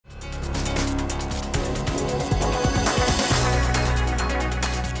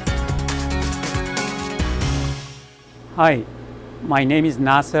Hi, my name is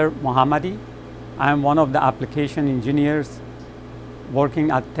Nasser Mohammadi. I am one of the application engineers working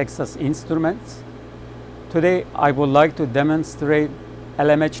at Texas Instruments. Today, I would like to demonstrate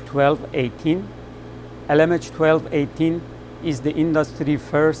LMH1218. LMH1218 is the industry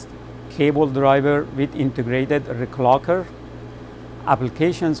first cable driver with integrated reclocker.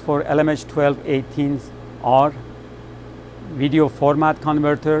 Applications for LMH1218 are video format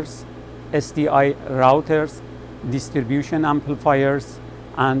converters, SDI routers, distribution amplifiers,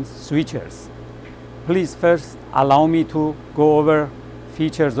 and switchers. Please first allow me to go over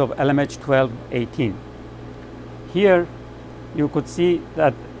features of LMH1218. Here you could see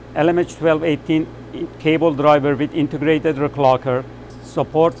that LMH1218 cable driver with integrated reclocker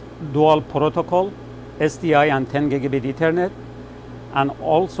supports dual protocol, SDI and 10 gigabit Ethernet, and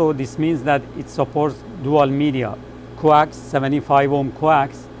also this means that it supports dual media, coax, 75 ohm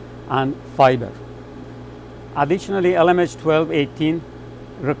coax, and fiber. Additionally, LMH1218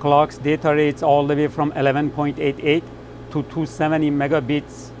 reclocks data rates all the way from 11.88 to 270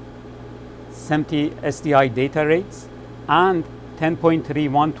 megabits smpte-sdi data rates and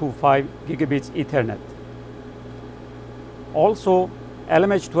 10.3125 gigabits Ethernet. Also,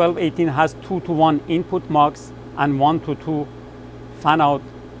 LMH1218 has 2-to-1 input mux and 1-to-2 fan out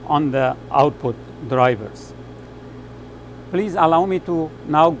on the output drivers. Please allow me to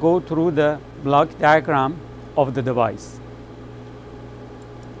now go through the block diagram of the device.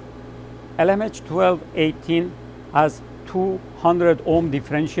 LMH1218 has 200 ohm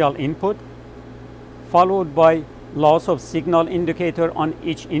differential input, followed by loss of signal indicator on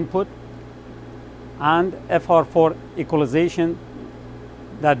each input and FR4 equalization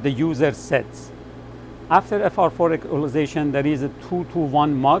that the user sets. After FR4 equalization, there is a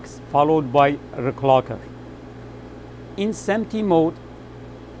 2-to-1 mux followed by reclocker. In SMPTE mode,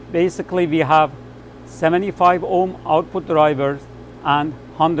 basically we have 75 ohm output drivers and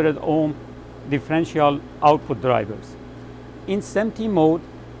 100 ohm differential output drivers. In SMPTE mode,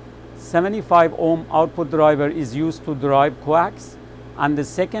 75 ohm output driver is used to drive coax, and the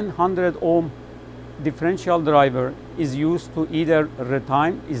second 100 ohm differential driver is used to either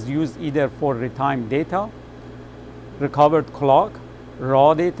for retime data, recovered clock,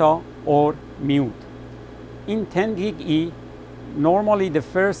 raw data, or mute. In 10 gig E, normally the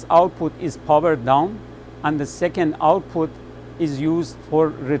first output is powered down and the second output is used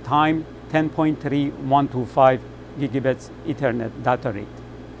for retime 10.3125 gigabits Ethernet data rate.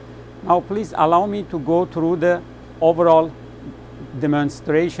 Now please allow me to go through the overall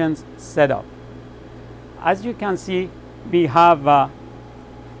demonstrations setup. As you can see, we have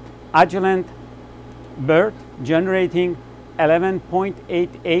Agilent BERT generating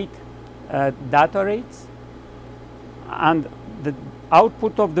 11.88 data rates, and the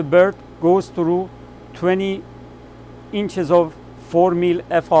output of the BERT goes through 20 inches of 4 mil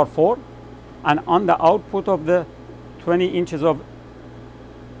FR4, and on the output of the 20 inches of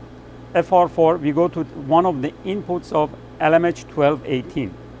FR4 we go to one of the inputs of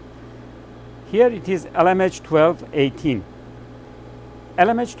LMH1218. Here it is LMH1218.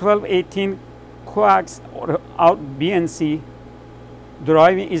 LMH1218 coax or out BNC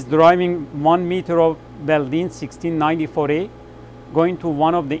is driving 1 meter of Weldin 1694A going to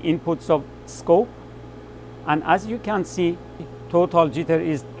one of the inputs of scope, and as you can see, total jitter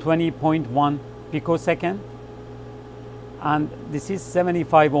is 20.1 picosecond, and this is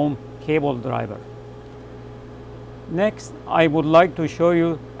 75 ohm cable driver. Next, I would like to show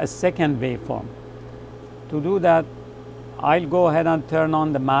you a second waveform. To do that, I'll go ahead and turn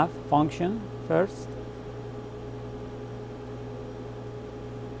on the math function first.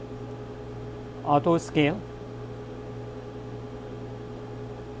 Auto scale.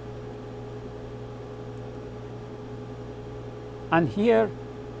 And here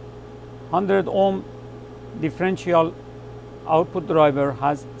 100 ohm differential output driver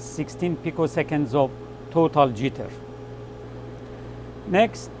has 16 picoseconds of total jitter.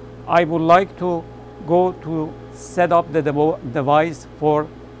 Next, I would like to go to set up the device for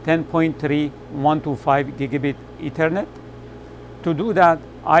 10.3125 gigabit Ethernet. To do that,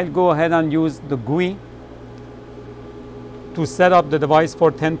 I'll go ahead and use the GUI to set up the device for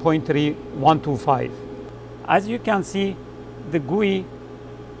 10.3125. As you can see, the GUI,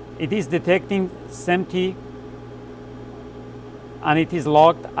 it is detecting SMPTE and it is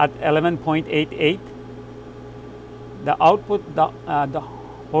locked at 11.88. The output, the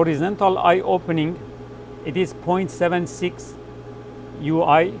horizontal eye opening, it is 0.76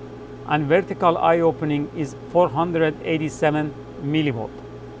 UI, and vertical eye opening is 487 millivolt.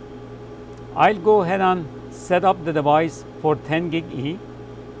 I'll go ahead and set up the device for 10 gig E.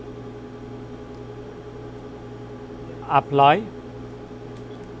 apply.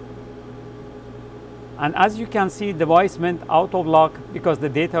 And as you can see, the device went out of lock because the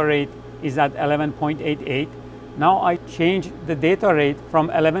data rate is at 11.88. Now I change the data rate from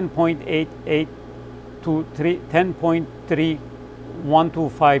 11.88 to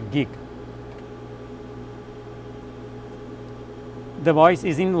 10.3125 gig. Device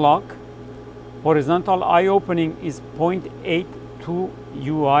is in lock. Horizontal eye opening is 0.82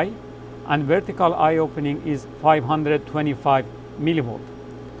 UI and vertical eye opening is 525 millivolt.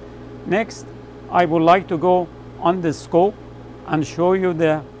 Next, I would like to go on the scope and show you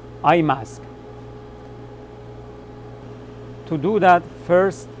the eye mask. To do that,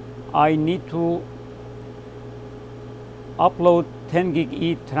 first I need to upload 10 gig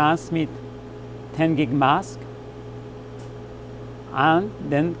E, transmit 10 gig mask, and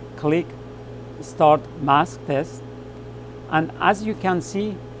then click start mask test. And as you can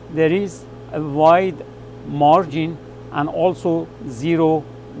see, there is a wide margin and also 0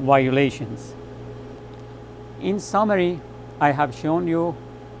 violations. In summary, I have shown you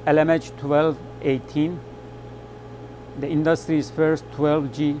LMH1218, the industry's first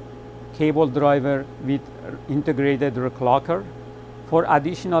 12G cable driver with integrated reclocker. For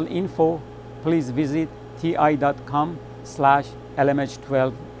additional info, please visit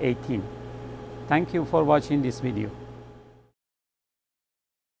ti.com/LMH1218. Thank you for watching this video.